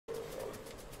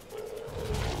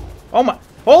Oh my,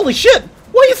 holy shit!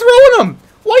 Why are you throwing him?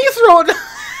 Why are you throwing?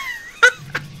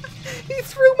 He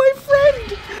threw my friend.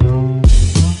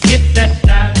 Get that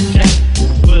style check,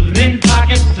 put it in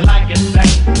pockets like it's back.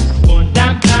 Going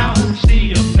downtown to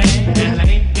see a man, and I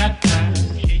ain't got time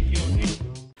to shake your hand.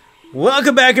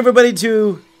 Welcome back, everybody,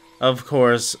 to, of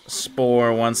course,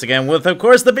 Spore once again, with, of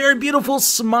course, the very beautiful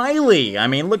Smiley. I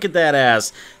mean, look at that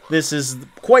ass. This is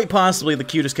quite possibly the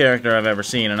cutest character I've ever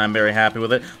seen, and I'm very happy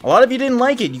with it. A lot of you didn't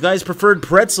like it. You guys preferred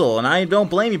Pretzel, and I don't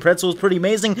blame you. Pretzel is pretty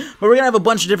amazing, but we're gonna have a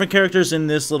bunch of different characters in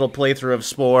this little playthrough of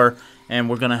Spore, and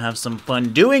we're gonna have some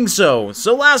fun doing so.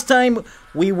 So last time,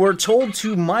 we were told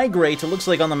to migrate. It looks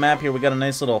like on the map here we got a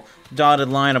nice little dotted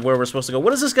line of where we're supposed to go.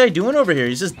 What is this guy doing over here?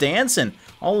 He's just dancing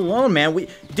all alone, man.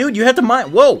 Dude, you have to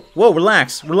whoa,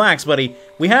 relax, buddy.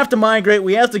 We have to migrate.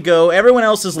 We have to go. Everyone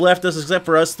else has left us except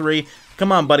for us three.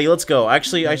 Come on, buddy, let's go.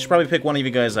 Actually, I should probably pick one of you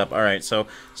guys up. All right, so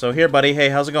here, buddy. Hey,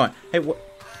 how's it going? Hey,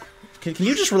 can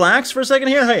you just relax for a second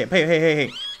here? Hey,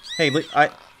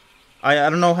 I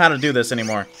don't know how to do this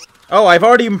anymore. Oh, I've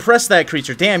already impressed that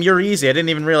creature. Damn, you're easy. I didn't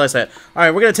even realize that. All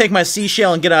right, we're gonna take my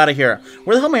seashell and get out of here.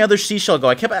 Where the hell did my other seashell go?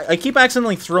 I keep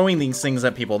accidentally throwing these things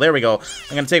at people. There we go.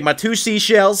 I'm gonna take my 2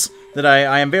 seashells that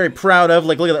I am very proud of.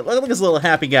 Like, look at that. Look at this little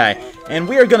happy guy. And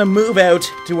we are gonna move out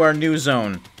to our new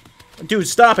zone. Dude,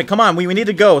 stop it! Come on, we need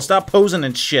to go. Stop posing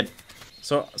and shit.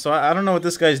 So I don't know what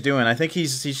this guy's doing. I think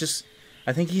he's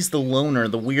the loner,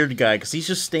 the weird guy, because he's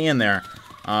just staying there.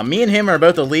 Me and him are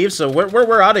about to leave, so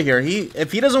we're out of here.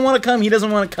 If he doesn't want to come, he doesn't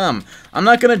want to come. I'm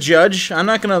not gonna judge. I'm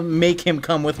not gonna make him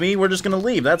come with me. We're just gonna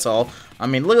leave. That's all. I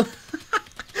mean, look.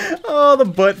 Oh, the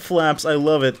butt flaps. I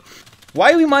love it.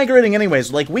 Why are we migrating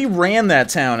anyways? Like, we ran that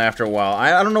town after a while.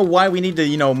 I don't know why we need to,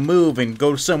 you know, move and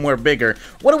go somewhere bigger.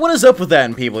 What is up with that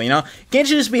in people, you know? Can't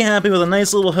you just be happy with a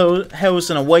nice little house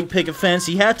and a white picket fence?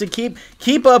 You have to keep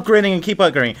upgrading and keep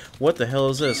upgrading. What the hell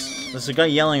is this? There's a guy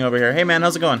yelling over here. Hey, man,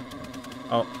 how's it going?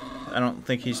 Oh, I don't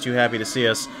think he's too happy to see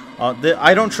us.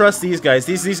 I don't trust these guys.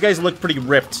 These guys look pretty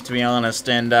ripped, to be honest,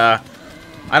 and I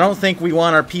don't think we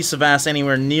want our piece of ass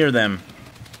anywhere near them.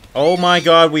 Oh my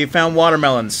god, we found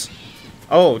watermelons.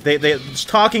 Oh, they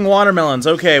talking watermelons.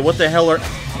 Okay, what the hell are...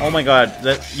 Oh my god,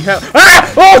 you have...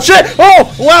 Ah! Oh shit!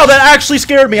 Oh, wow, that actually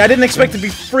scared me. I didn't expect to be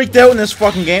freaked out in this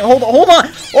fucking game. Hold on.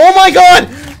 Oh my god!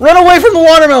 Run away from the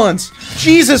watermelons!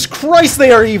 Jesus Christ,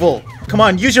 they are evil. Come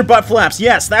on, use your butt flaps.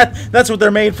 Yes, that's what they're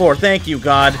made for. Thank you,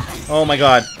 God. Oh my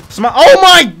god. Oh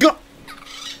my god!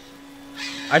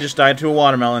 I just died to a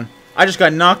watermelon. I just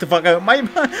got knocked the fuck out. My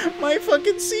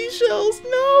fucking seashells.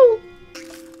 No.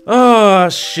 Oh,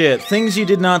 shit. Things you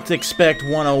did not expect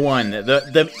 101.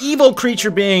 The evil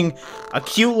creature being a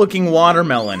cute-looking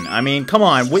watermelon. I mean, come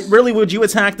on. Really, would you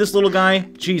attack this little guy?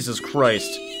 Jesus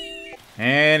Christ.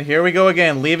 And here we go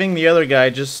again, leaving the other guy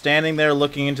just standing there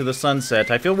looking into the sunset.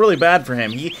 I feel really bad for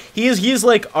him. He's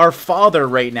like our father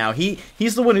right now.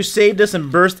 He's the one who saved us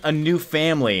and birthed a new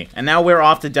family. And now we're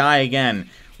off to die again.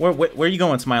 Where are you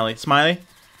going, Smiley? Smiley?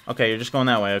 Okay, you're just going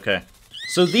that way. Okay.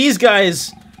 So these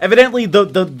guys... Evidently,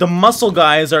 the muscle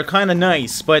guys are kind of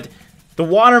nice, but the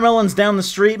watermelons down the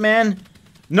street, man,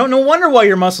 no wonder why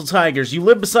you're muscle tigers. You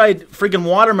live beside freaking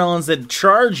watermelons that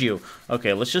charge you.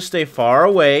 Okay, let's just stay far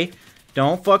away.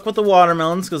 Don't fuck with the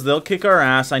watermelons, because they'll kick our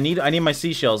ass. I need my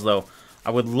seashells, though.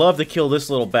 I would love to kill this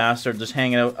little bastard just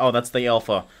hanging out. Oh, that's the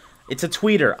alpha. It's a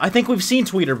tweeter. I think we've seen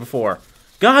tweeter before.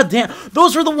 God damn,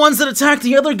 those were the ones that attacked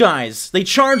the other guys. They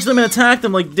charged them and attacked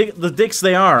them like the dicks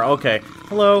they are. Okay.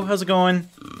 Hello, how's it going?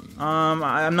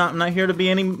 I'm not here to be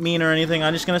any mean or anything.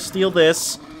 I'm just gonna steal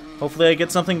this. Hopefully I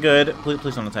get something good.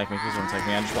 Please don't attack me. Please don't attack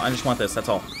me. I just want this. That's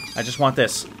all. I just want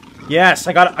this. Yes,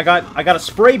 I got a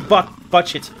spray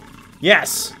bucket.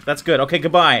 Yes, that's good. Okay,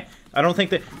 goodbye. I don't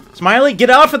think that Smiley, get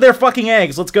off of their fucking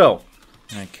eggs. Let's go.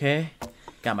 Okay,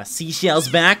 got my seashells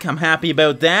back. I'm happy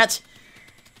about that.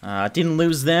 Didn't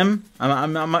lose them. I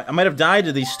might have died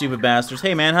to these stupid bastards.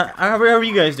 Hey man, how are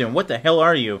you guys doing? What the hell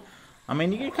are you? I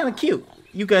mean, you're kind of cute.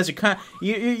 You guys are kind.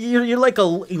 You're like a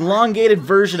elongated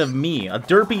version of me, a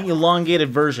derpy elongated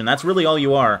version. That's really all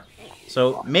you are.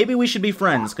 So maybe we should be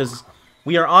friends because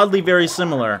we are oddly very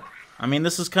similar. I mean,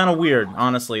 this is kind of weird,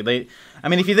 honestly. I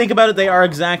mean, if you think about it, they are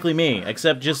exactly me,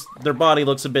 except just their body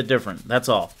looks a bit different. That's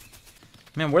all.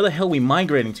 Man, where the hell are we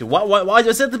migrating to? Why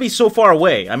does it have to be so far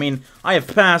away? I mean, I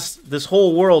have passed this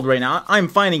whole world right now. I'm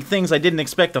finding things I didn't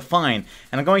expect to find,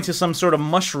 and I'm going to some sort of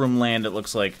mushroom land, it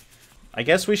looks like. I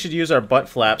guess we should use our butt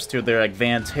flaps to their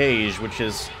advantage, which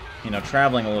is, you know,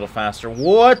 traveling a little faster.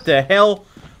 What the hell?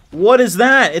 What is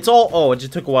that? It's all... Oh, it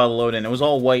just took a while to load in. It was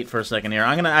all white for a second here.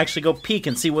 I'm gonna actually go peek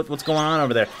and see what's going on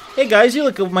over there. Hey, guys, you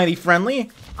look mighty friendly.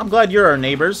 I'm glad you're our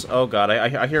neighbors. Oh, God,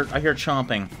 I hear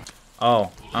chomping.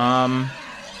 Oh,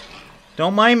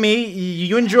 don't mind me.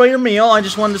 You enjoy your meal. I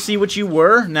just wanted to see what you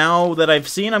were. Now that I've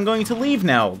seen, I'm going to leave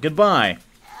now. Goodbye.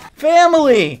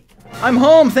 Family! I'm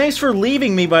home. Thanks for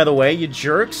leaving me, by the way, you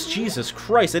jerks. Jesus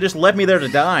Christ, they just left me there to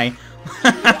die.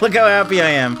 Look how happy I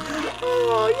am.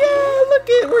 Oh, yeah, look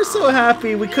it. We're so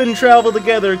happy. We couldn't travel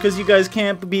together because you guys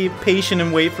can't be patient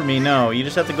and wait for me. No, you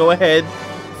just have to go ahead.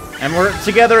 And we're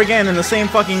together again in the same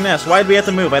fucking nest. Why'd we have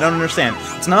to move? I don't understand.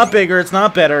 It's not bigger. It's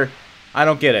not better. I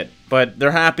don't get it. But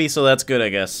they're happy, so that's good, I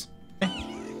guess.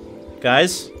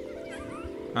 Guys?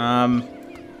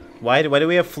 Why do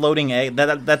we have floating egg?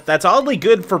 That's oddly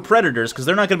good for predators, because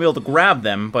they're not going to be able to grab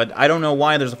them, but I don't know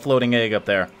why there's a floating egg up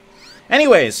there.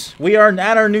 Anyways, we are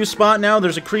at our new spot now.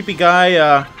 There's a creepy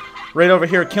guy right over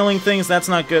here killing things. That's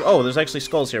not good. Oh, there's actually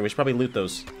skulls here. We should probably loot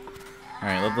those.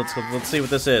 Alright, let's see what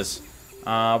this is.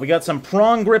 We got some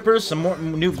prong grippers, some more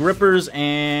new grippers,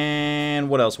 and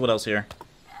what else? What else here?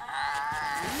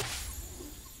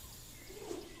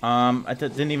 I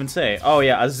didn't even say. Oh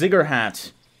yeah, a zigger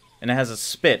hat. And it has a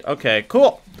spit. Okay,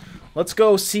 cool. Let's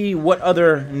go see what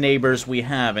other neighbors we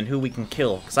have and who we can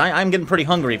kill. Because I'm getting pretty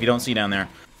hungry if you don't see down there.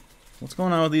 What's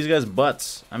going on with these guys'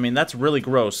 butts? I mean, that's really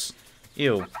gross.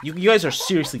 Ew. You guys are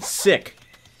seriously sick.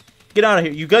 Get out of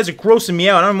here. You guys are grossing me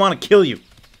out. I don't want to kill you.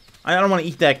 I don't want to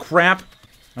eat that crap.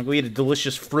 I'll go eat a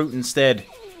delicious fruit instead.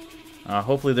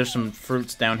 Hopefully there's some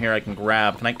fruits down here I can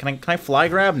grab. Can I fly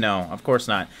grab? No, of course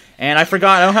not. And I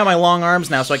forgot, I don't have my long arms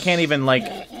now, so I can't even, like,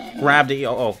 grab to eat.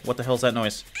 Oh, what the hell's that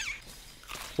noise?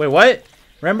 Wait, what?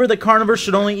 Remember that carnivores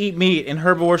should only eat meat and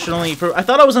herbivores should only eat fruit? I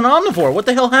thought I was an omnivore. What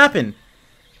the hell happened?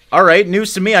 Alright,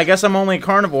 news to me. I guess I'm only a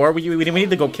carnivore. We need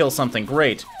to go kill something.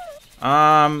 Great.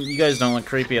 You guys don't look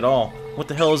creepy at all. What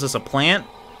the hell is this, a plant?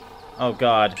 Oh,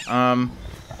 God.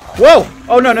 Whoa!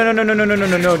 Oh, no, no, no, no, no, no, no, no,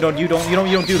 no, no, don't do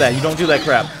that. You don't do that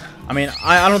crap. I mean,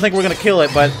 I don't think we're gonna kill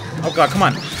it, but... Oh, God, come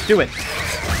on. Do it.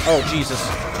 Oh, Jesus.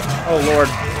 Oh, Lord.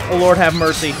 Oh, Lord, have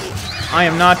mercy. I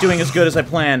am not doing as good as I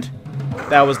planned.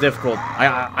 That was difficult.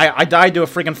 I died to a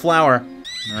freaking flower.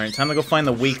 Alright, time to go find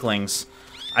the weaklings.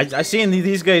 I see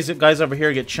these guys over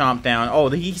here get chomped down. Oh,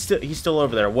 he's still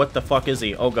over there. What the fuck is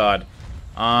he? Oh, God.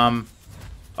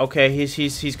 Okay,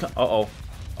 he's... Uh-oh.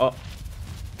 Oh.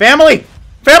 Family!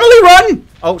 Family, run!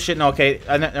 Oh, shit, no, okay.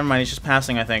 Never mind, he's just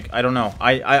passing, I think. I don't know.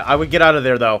 I would get out of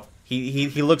there, though.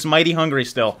 He looks mighty hungry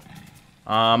still.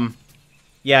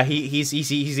 Yeah, he's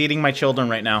eating my children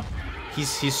right now.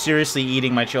 He's seriously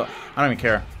eating my children. I don't even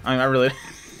care. I really...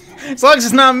 As long as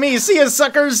it's not me. See ya,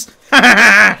 suckers!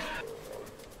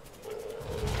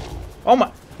 Oh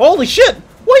my... Holy shit!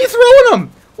 Why are you throwing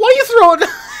him? Why are you throwing...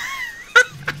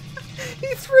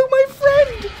 He threw my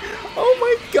friend! Oh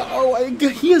my god, oh my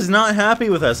god, he is not happy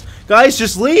with us. Guys,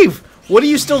 just leave! What are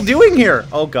you still doing here?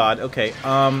 Oh god, okay,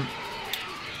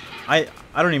 I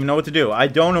don't even know what to do. I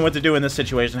don't know what to do in this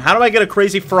situation. How do I get a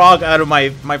crazy frog out of my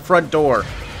front door?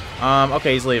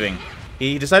 Okay, he's leaving.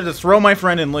 He decided to throw my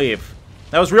friend and leave.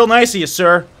 That was real nice of you,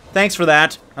 sir. Thanks for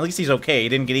that. At least he's okay. He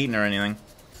didn't get eaten or anything.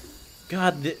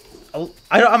 God,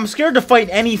 I'm scared to fight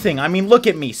anything. I mean, look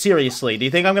at me, seriously. Do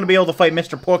you think I'm gonna be able to fight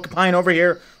Mr. Porcupine over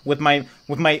here with my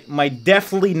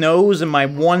deathly nose and my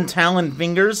one-taloned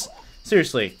fingers?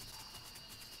 Seriously.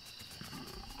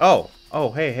 Oh,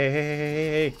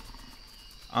 hey.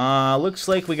 Looks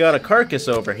like we got a carcass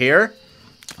over here.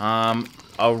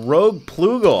 A rogue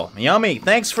plugel. Yummy.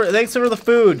 Thanks for the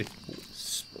food.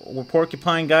 We're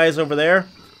porcupine guys over there.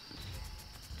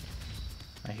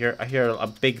 I hear a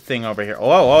big thing over here.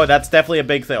 Oh, that's definitely a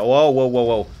big thing.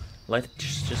 Whoa. Let's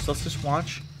just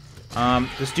watch.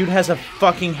 This dude has a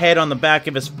fucking head on the back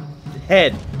of his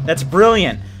head. That's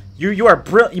brilliant. You are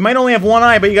brilliant. You might only have one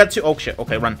eye, but you got two. Oh shit.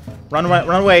 Okay, run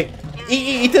away.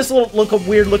 Eat this little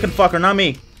weird looking fucker, not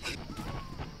me.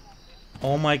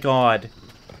 Oh my god.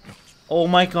 Oh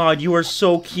my god, you are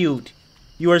so cute.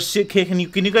 You are sick. Can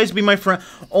you guys be my friend?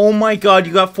 Oh my god,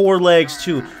 you got 4 legs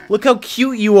too. Look how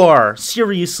cute you are.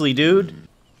 Seriously, dude.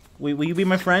 Will you be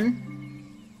my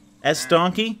friend? S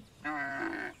Donkey?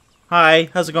 Hi,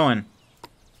 how's it going?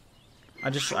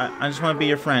 I just want to be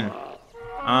your friend.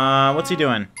 What's he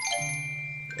doing?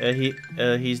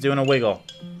 He's doing a wiggle.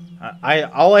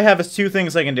 All I have is 2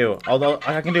 things I can do. Although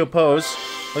I can do a pose.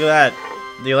 Look at that.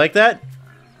 Do you like that?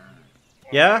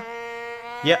 Yeah?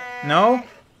 Yeah. No?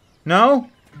 No?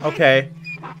 Okay.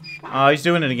 He's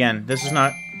doing it again. This is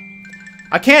not...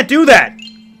 I can't do that!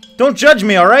 Don't judge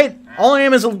me, alright? All I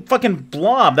am is a fucking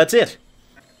blob, that's it.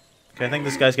 Okay, I think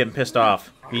this guy's getting pissed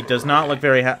off. He does not look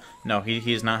very happy. No,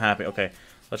 he's not happy. Okay,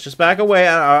 let's just back away.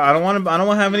 I don't want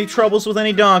to have any troubles with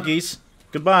any donkeys.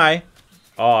 Goodbye.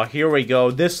 Oh, here we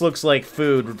go. This looks like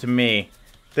food to me.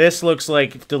 This looks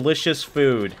like delicious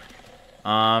food.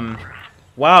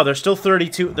 Wow, there's still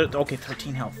 32. Okay,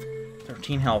 13 health.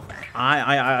 13 health.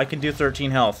 I can do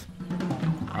 13 health.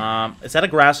 Is that a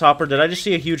grasshopper? Did I just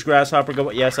see a huge grasshopper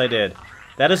go? Yes, I did.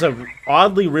 That is a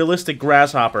oddly realistic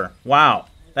grasshopper. Wow,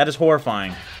 that is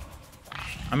horrifying.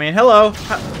 I mean, hello.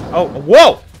 Oh,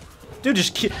 whoa! Dude,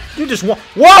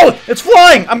 whoa! It's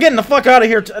flying! I'm getting the fuck out of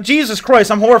here. Jesus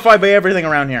Christ, I'm horrified by everything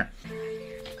around here.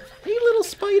 Hey, little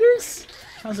spiders.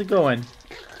 How's it going?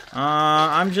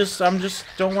 I'm just,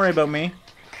 don't worry about me.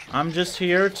 I'm just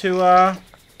here to,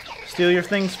 steal your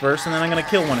things first, and then I'm gonna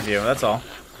kill one of you, that's all.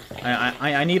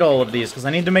 I need all of these, because I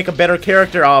need to make a better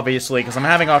character, obviously, because I'm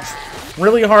having a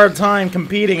really hard time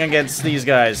competing against these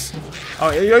guys.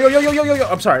 Oh, yo,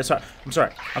 I'm sorry for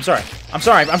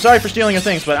stealing your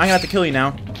things, but I'm gonna have to kill you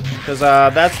now, because,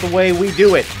 that's the way we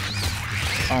do it.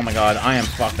 Oh my god, I am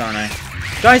fucked, aren't I?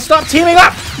 Guys, stop teaming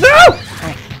up! No!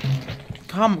 Oh.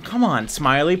 Come on,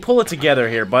 Smiley, pull it together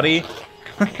here, buddy.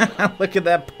 Look at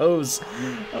that pose.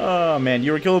 Oh man,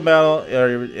 you were killed in battle.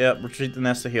 Yeah, retreat the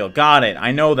nest to heal. Got it.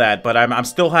 I know that, but I'm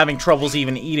still having troubles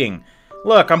even eating.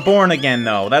 Look, I'm born again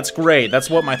though. That's great. That's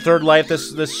what, my third life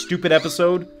this stupid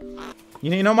episode.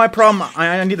 You know my problem.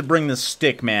 I need to bring this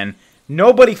stick, man.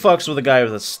 Nobody fucks with a guy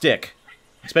with a stick,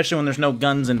 especially when there's no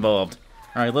guns involved.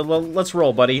 All right, let's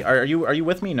roll, buddy. Are you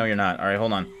with me? No, you're not. All right,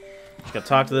 hold on. Just gotta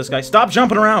talk to this guy. Stop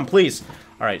jumping around, please.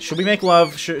 All right, should we make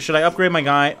love? Should I upgrade my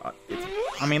guy?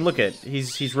 I mean, look it.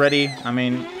 He's ready. I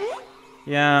mean,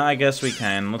 yeah, I guess we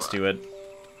can. Let's do it.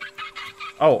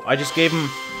 Oh, I just gave him.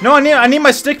 No, I need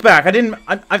my stick back.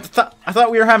 I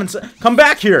thought we were having. Come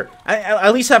back here.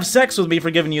 At least have sex with me for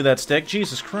giving you that stick.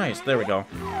 Jesus Christ. There we go.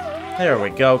 There we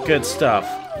go. Good stuff.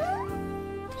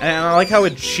 And I like how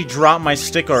she dropped my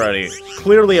stick already.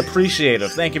 Clearly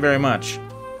appreciative. Thank you very much.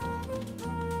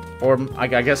 Or, I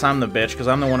guess I'm the bitch, because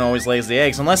I'm the one who always lays the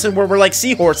eggs. Unless we're like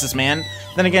seahorses, man.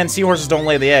 Then again, seahorses don't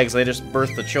lay the eggs. They just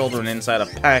birth the children inside a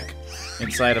peck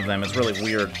inside of them. It's really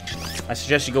weird. I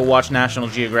suggest you go watch National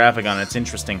Geographic on it. It's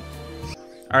interesting.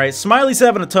 Alright, Smiley's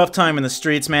having a tough time in the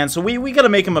streets, man. So we gotta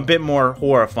make him a bit more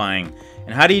horrifying.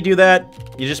 And how do you do that?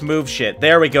 You just move shit.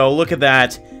 There we go. Look at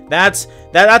that. That's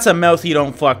a mouth you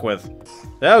don't fuck with.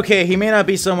 Okay, he may not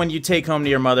be someone you take home to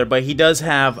your mother, but he does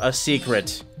have a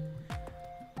secret.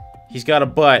 He's got a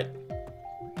butt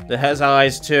that has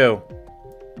eyes too,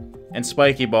 and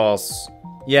spiky balls.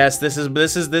 Yes, this is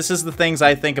the things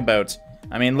I think about.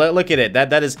 I mean, look at it.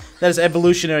 That is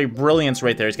evolutionary brilliance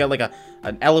right there. He's got like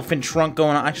an elephant trunk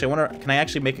going on. Actually, I wonder, can I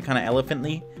actually make it kind of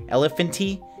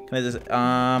elephanty? Can I just,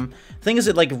 thing is,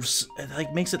 it like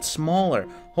makes it smaller.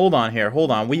 Hold on here.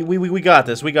 Hold on. We got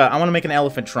this. I want to make an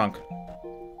elephant trunk.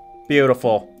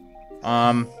 Beautiful.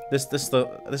 This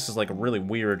is like really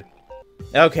weird.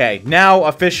 Okay, now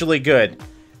officially good.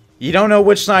 You don't know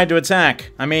which side to attack.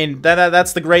 I mean,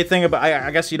 that's the great thing about. I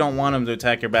guess you don't want him to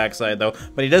attack your backside though,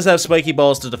 but he does have spiky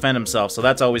balls to defend himself, so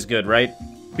that's always good, right?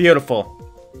 Beautiful.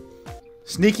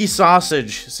 Sneaky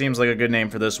Sausage seems like a good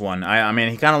name for this one. I mean,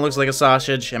 he kind of looks like a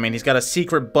sausage. I mean, he's got a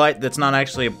secret butt that's not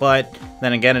actually a butt.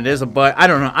 Then again, it is a butt. I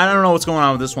don't know what's going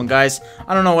on with this one, guys.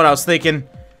 I don't know what I was thinking,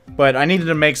 but I needed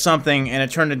to make something, and it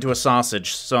turned into a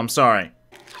sausage, so I'm sorry.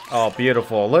 Oh,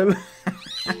 beautiful.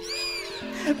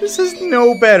 This is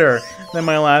no better than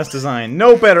my last design.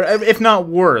 No better, if not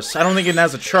worse. I don't think it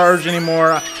has a charge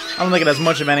anymore. I don't think it has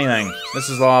much of anything. This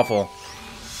is awful.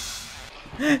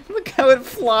 Look how it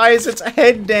flies. Its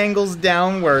head dangles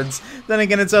downwards. Then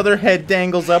again, its other head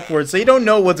dangles upwards. So you don't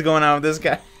know what's going on with this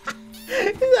guy.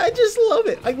 I just love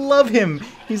it. I love him.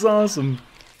 He's awesome.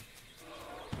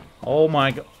 Oh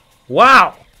my god.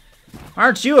 Wow!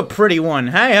 Aren't you a pretty one?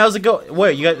 Hey, how's it go?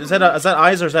 Wait, you got, is that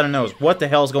eyes or is that a nose? What the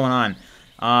hell's going on?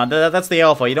 That's the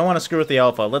alpha. You don't want to screw with the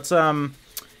alpha. Let's,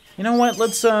 you know what?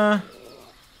 Let's, well,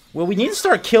 we need to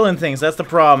start killing things. That's the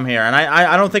problem here. And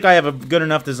I don't think I have a good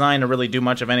enough design to really do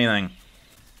much of anything.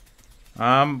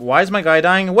 Why is my guy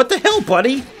dying? What the hell,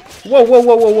 buddy? Whoa, whoa,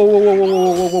 whoa, whoa, whoa, whoa, whoa,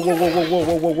 whoa, whoa, whoa, whoa, whoa, whoa,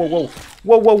 whoa, whoa, whoa, whoa.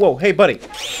 Whoa, whoa, whoa. Hey, buddy.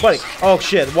 Buddy. Oh,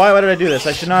 shit. Why did I do this?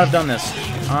 I should not have done this.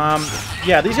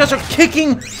 Yeah, these guys are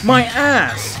kicking my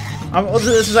ass.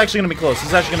 This is actually going to be close. This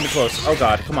is actually going to be close. Oh,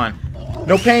 God. Come on.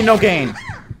 No pain, no gain.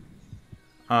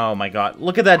 Oh, my God.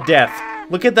 Look at that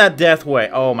death. Look at that death way.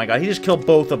 Oh, my God. He just killed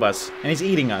both of us. And he's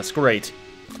eating us. Great.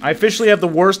 I officially have the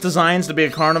worst designs to be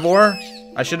a carnivore.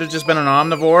 I should have just been an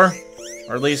omnivore.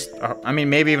 Or at least, I mean,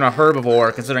 maybe even a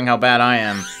herbivore, considering how bad I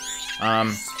am.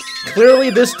 Clearly,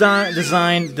 this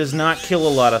design does not kill a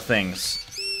lot of things.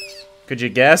 Could you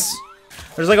guess?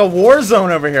 There's like a war zone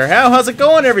over here. How's it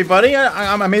going, everybody?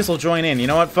 I may as well join in. You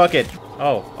know what? Fuck it.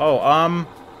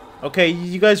 Okay,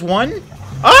 you guys won?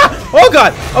 Ah! Oh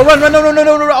god! Oh run, run, no, no, no,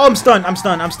 no, no, no. Oh, I'm stunned, I'm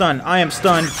stunned, I'm stunned. I am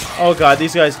stunned. Oh god,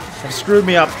 these guys have screwed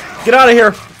me up. Get out of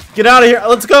here! Get out of here!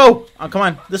 Let's go! Oh, come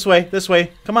on, this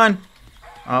way, come on.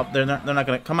 Oh, they're not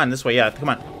gonna, come on, this way, yeah, come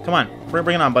on.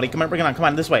 Bring it on, buddy, come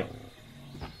on, this way.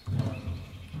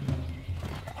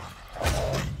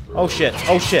 Oh shit,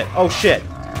 oh shit, oh shit.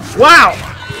 Wow!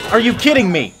 Are you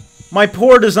kidding me? My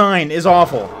poor design is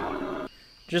awful.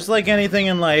 Just like anything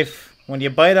in life, when you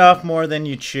bite off more than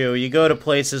you chew, you go to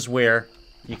places where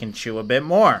you can chew a bit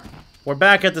more. We're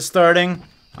back at the starting.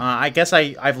 I guess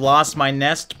I've lost my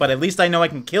nest, but at least I know I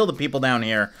can kill the people down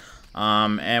here.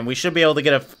 And we should be able to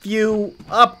get a few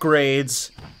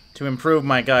upgrades to improve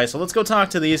my guys. So let's go talk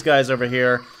to these guys over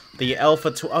here. The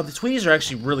alpha... Oh, the Tweeties are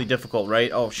actually really difficult,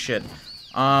 right? Oh, shit.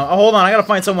 Oh, hold on, I gotta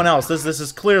find someone else. This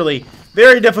is clearly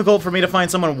very difficult for me to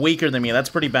find someone weaker than me. That's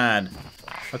pretty bad.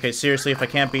 Okay, seriously, if I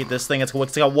can't beat this thing, it's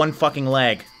got one fucking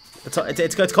leg. It's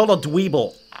called a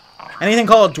dweeble. Anything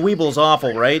called a dweeble is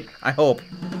awful, right? I hope.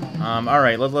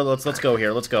 Alright, let's go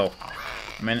here. Let's go.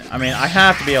 I mean, I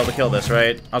have to be able to kill this,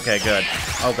 right? Okay, good.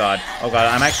 Oh god. Oh god,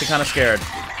 I'm actually kind of scared.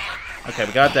 Okay,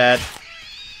 we got that.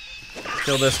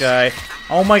 Kill this guy.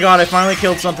 Oh my god, I finally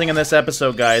killed something in this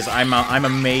episode, guys. I'm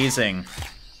amazing.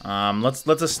 Let's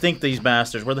just stink these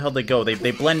bastards. Where the hell did they go?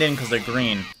 They blend in because they're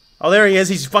green. Oh, there he is.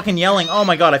 He's fucking yelling. Oh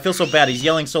my god, I feel so bad. He's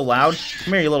yelling so loud.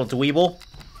 Come here, you little dweeble.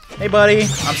 Hey, buddy.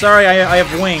 I'm sorry I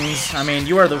have wings. I mean,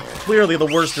 you are clearly the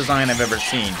worst design I've ever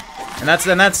seen. And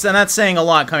that's saying a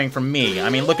lot coming from me. I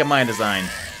mean, look at my design.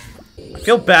 I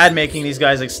feel bad making these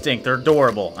guys extinct. They're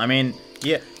adorable. I mean,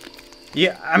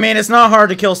 yeah, I mean, it's not hard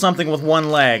to kill something with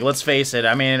one leg, let's face it.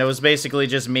 I mean, it was basically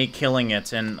just me killing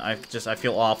it, and I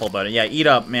feel awful about it. Yeah, eat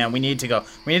up, man. We need to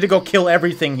go kill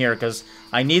everything here, because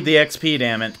I need the XP,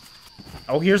 damn it.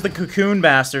 Oh, here's the cocoon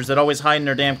bastards that always hide in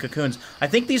their damn cocoons. I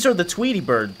think these are the Tweety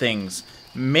bird things.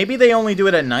 Maybe they only do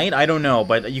it at night, I don't know,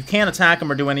 but you can't attack them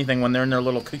or do anything when they're in their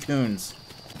little cocoons.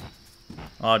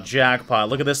 Oh, jackpot.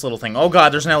 Look at this little thing. Oh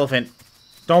god, there's an elephant.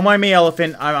 Don't mind me,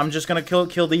 elephant. I'm just gonna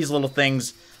kill these little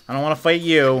things. I don't want to fight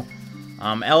you.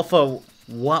 Alpha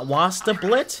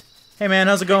Wastablit? Hey man,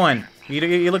 how's it going?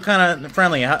 You look kind of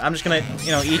friendly. I'm just gonna,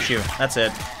 you know, eat you. That's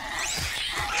it.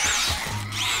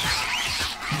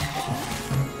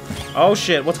 Oh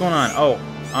shit, what's going on?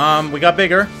 Oh, we got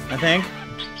bigger, I think.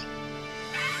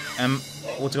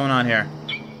 What's going on here?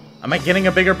 Am I getting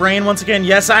a bigger brain once again?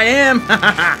 Yes, I am!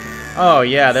 Oh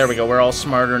yeah, there we go. We're all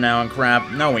smarter now and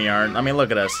crap. No, we aren't. I mean, look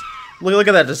at us. Look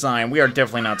at that design. We are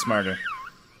definitely not smarter.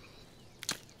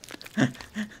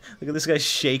 Look at this guy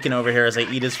shaking over here as I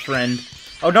eat his friend.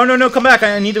 Oh, no, no, no, come back.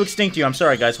 I need to extinct you. I'm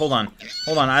sorry, guys. Hold on.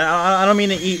 Hold on. I don't mean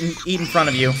to eat in front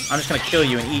of you. I'm just gonna kill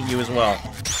you and eat you as well.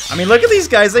 I mean, look at these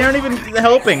guys. They aren't even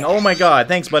helping. Oh, my God.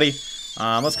 Thanks, buddy.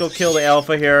 Let's go kill the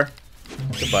alpha here.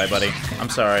 Goodbye, buddy. I'm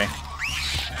sorry.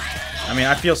 I mean,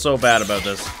 I feel so bad about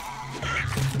this.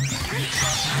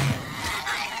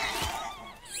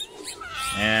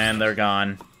 And they're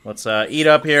gone. Let's eat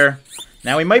up here.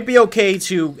 Now, we might be okay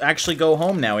to actually go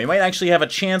home now. We might actually have a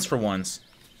chance for once.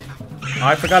 Oh,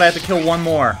 I forgot I have to kill one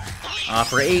more.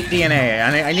 For 8 DNA.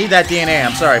 I need that DNA.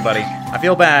 I'm sorry, buddy. I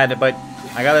feel bad, but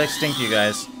I gotta extinct you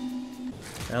guys.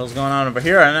 What the hell's going on over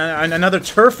here? Another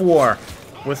turf war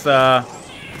with,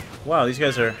 wow, these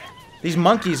guys are... These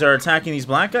monkeys are attacking these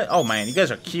black guys? Oh, man, you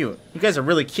guys are cute. You guys are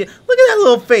really cute. Look at that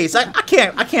little face. I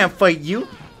can't fight you.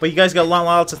 But you guys got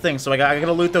lots of things, so I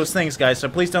gotta loot those things, guys. So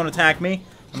please don't attack me.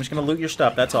 I'm just gonna loot your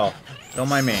stuff, that's all. Don't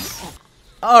mind me.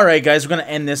 Alright guys, we're gonna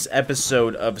end this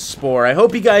episode of Spore. I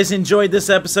hope you guys enjoyed this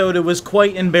episode. It was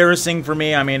quite embarrassing for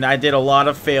me. I mean, I did a lot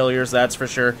of failures, that's for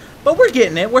sure. But we're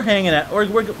getting it, we're hanging it, we're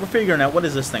figuring out, what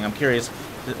is this thing? I'm curious.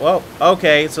 Well,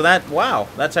 okay, so that, wow,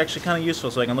 that's actually kind of useful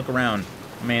so I can look around.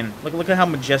 I mean, look at how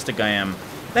majestic I am.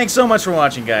 Thanks so much for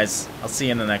watching, guys. I'll see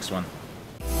you in the next one.